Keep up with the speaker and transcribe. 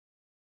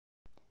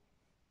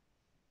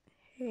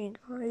Hey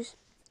guys,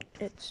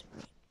 it's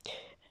me,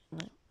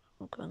 and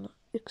I'm gonna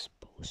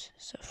expose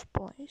safe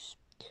place.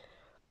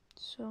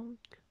 So,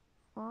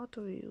 a lot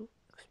of you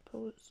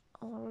expose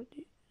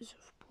already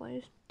safe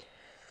place,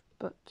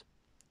 but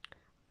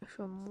if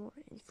you want more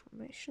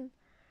information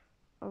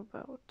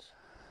about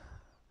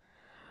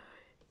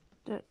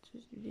that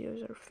these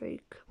videos are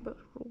fake about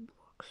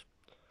Roblox.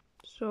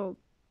 So,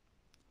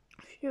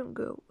 if you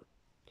go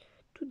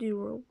to the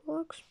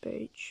Roblox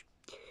page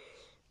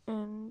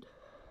and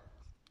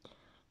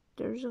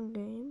there's a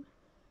game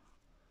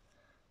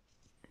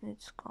and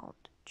it's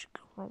called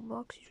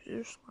Roblox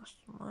users last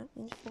month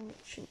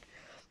information.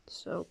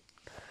 So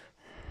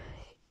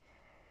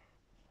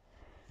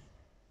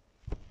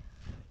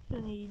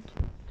you need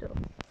to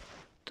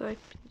type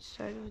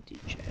inside of the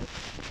chat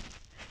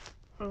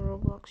a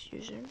Roblox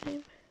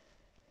username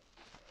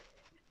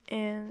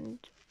and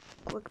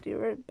click the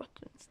red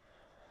button.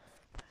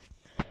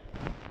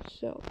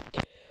 So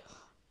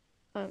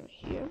I'm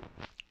here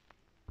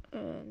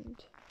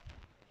and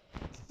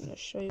I'm gonna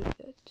show you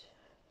that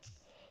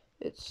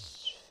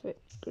it's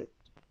fake.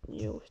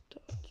 You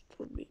thought it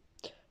would be.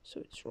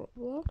 So it's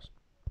Roblox,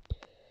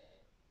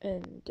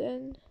 and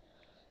then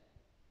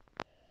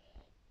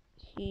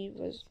he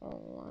was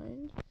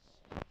online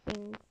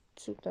in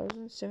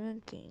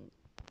 2017.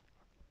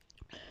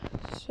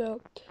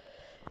 So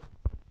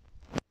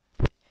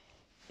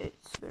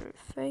it's very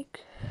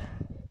fake,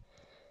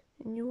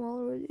 and you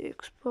already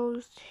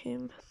exposed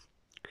him.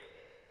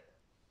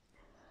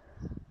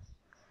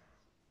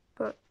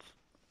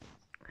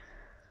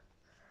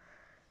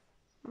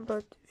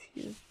 But if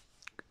you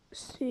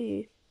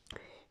see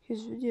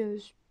his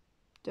videos,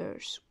 they're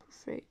super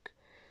fake.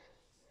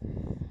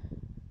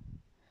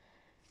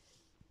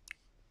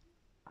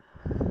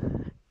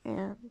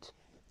 And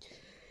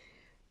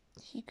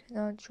he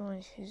cannot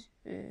join his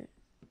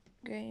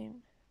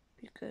game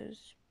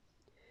because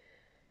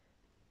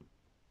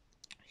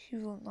he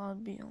will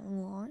not be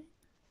online.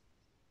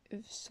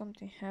 If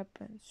something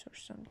happens or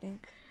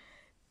something,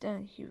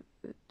 then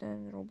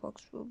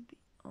Roblox will be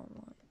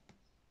online.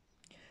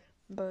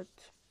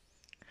 But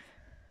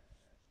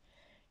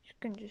you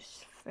can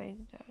just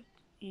fake that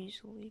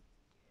easily.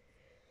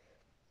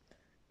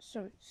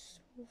 So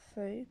it's so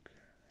fake,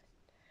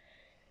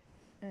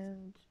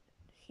 and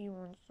he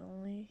wants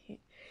only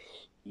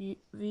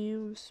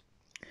views,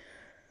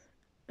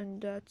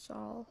 and that's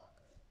all.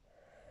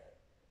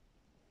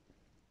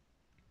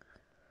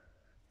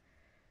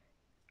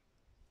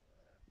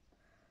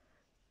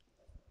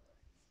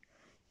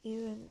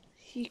 Even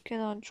he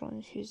cannot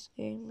join his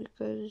game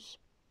because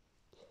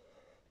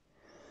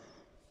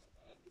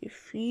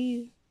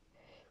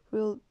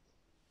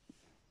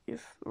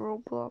if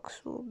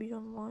Roblox will be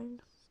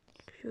online,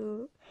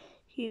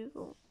 he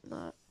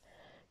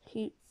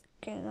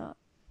cannot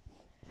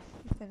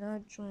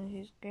join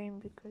his game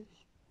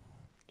because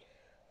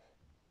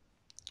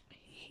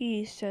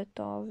he set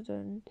off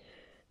then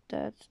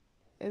that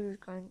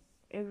everyone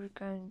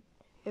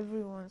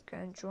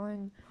can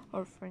join,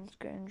 or friends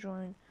can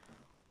join,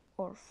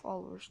 or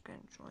followers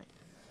can join.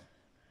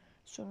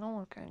 So no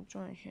one can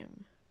join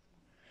him.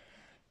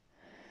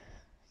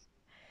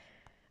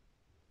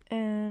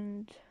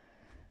 And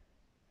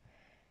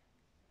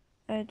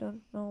I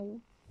don't know.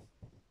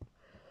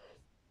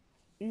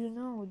 You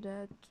know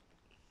that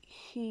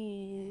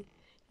he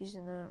is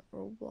in a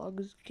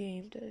Roblox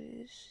game that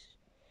is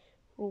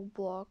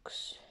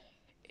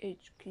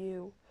roblox.HQ.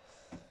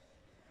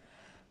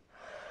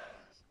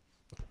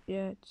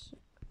 Yeah, it's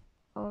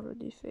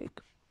already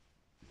fake.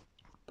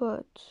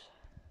 But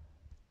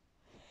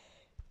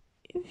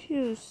if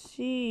you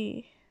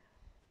see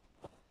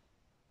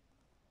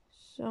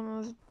some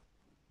of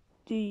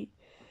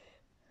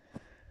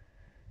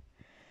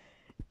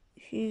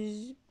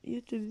his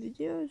YouTube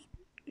videos,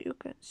 you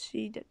can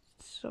see that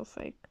it's so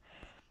fake.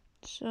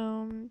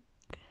 So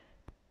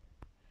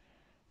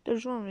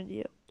there's one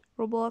video,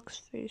 Roblox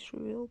face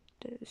reveal,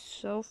 that is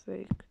so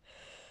fake.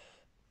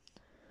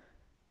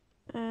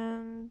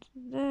 And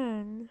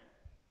then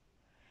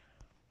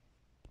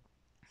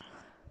you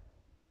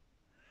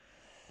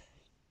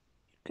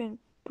can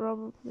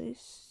probably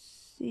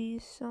see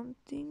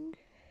something.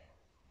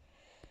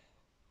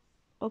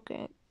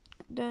 Okay,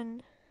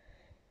 then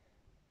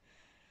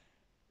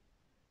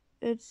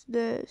it's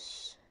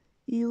this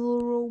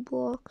evil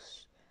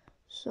Roblox,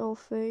 so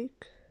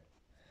fake.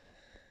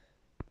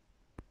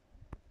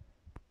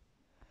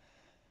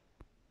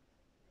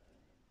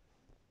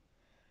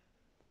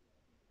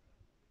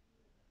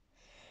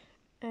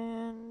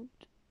 And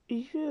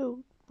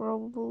you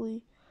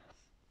probably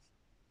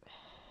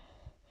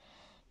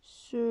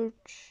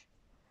search,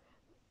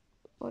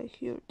 like,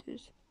 here it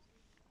is,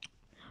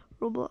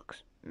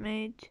 Roblox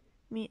made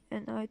me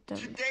an item.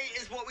 Today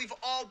is what we've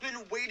all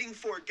been waiting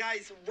for,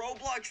 guys.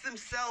 Roblox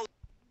themselves.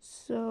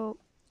 So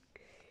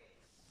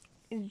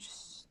it's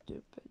just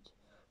stupid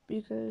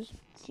because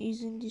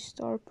he's in the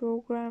star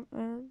program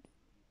and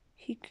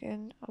he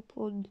can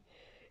upload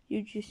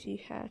UGC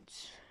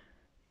hats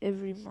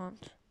every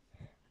month.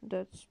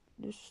 That's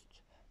just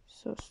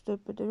so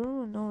stupid.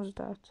 Everyone knows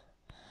that.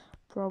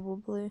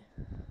 probably.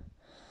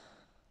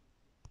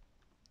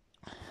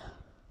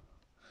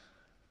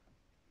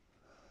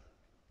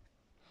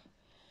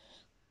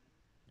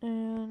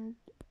 And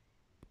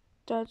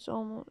that's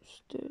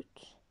almost it.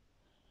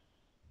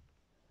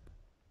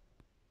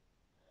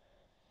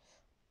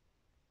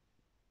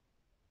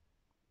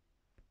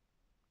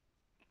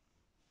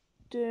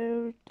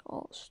 There it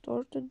all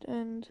started,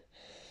 and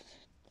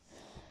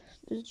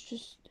it's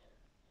just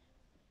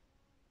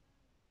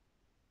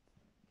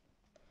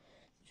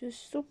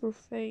super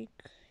fake.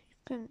 You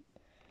can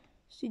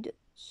see that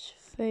it's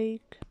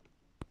fake.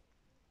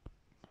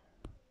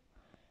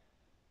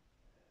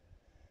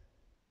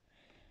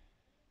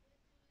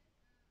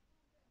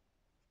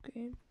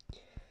 Okay,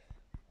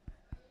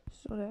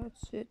 so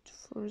that's it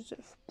for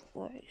Zeph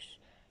Plays.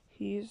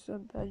 He is a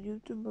bad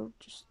YouTuber.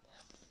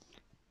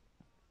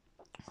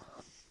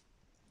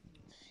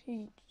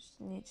 He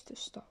just needs to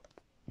stop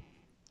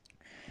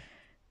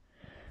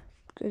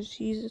because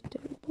he's a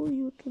terrible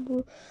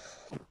YouTuber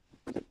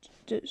that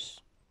does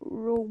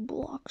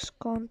Roblox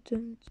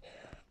content,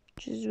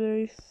 which is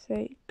very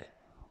fake.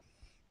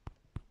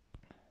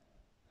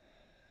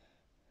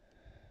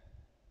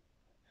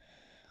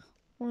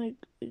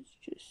 Like, it's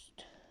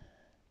just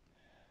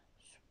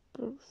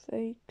super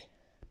fake.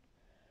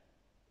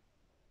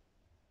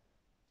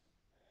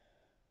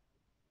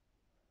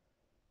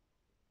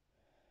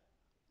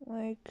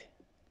 Like,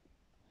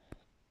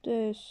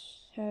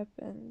 this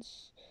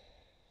happens.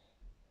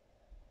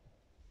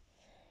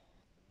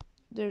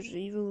 There's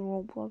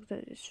evil Roblox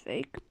that is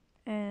fake,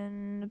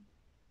 and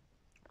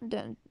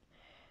then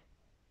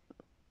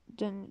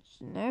the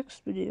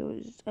next video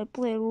is I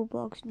play a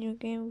Roblox new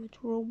game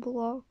with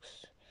Roblox,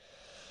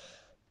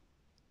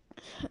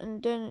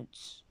 and then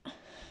it's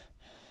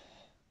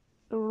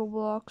a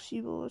Roblox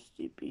evil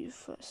STP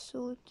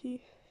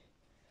facility.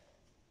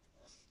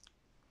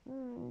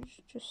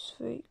 It's just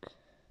fake.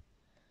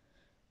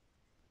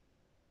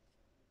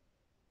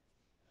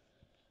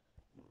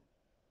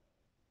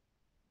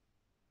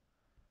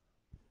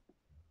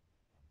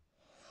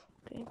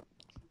 Okay,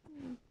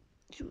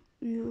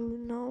 you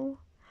know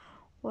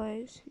why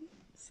is he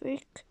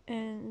fake,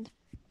 and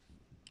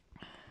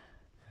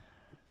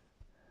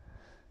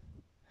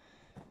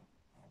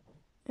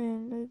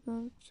I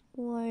don't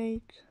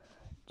like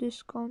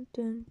this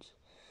content.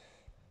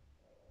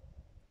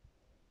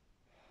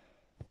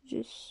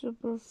 Just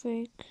super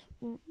fake.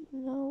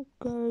 No,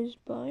 guys,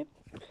 bye.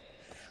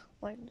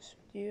 Like this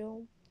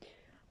video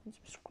and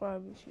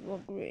subscribe if you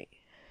agree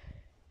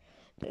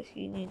that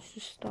he needs to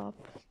stop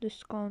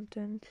this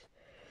content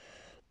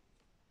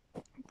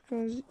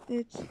because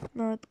it's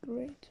not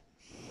great.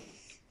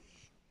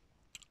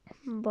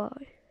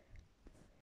 Bye.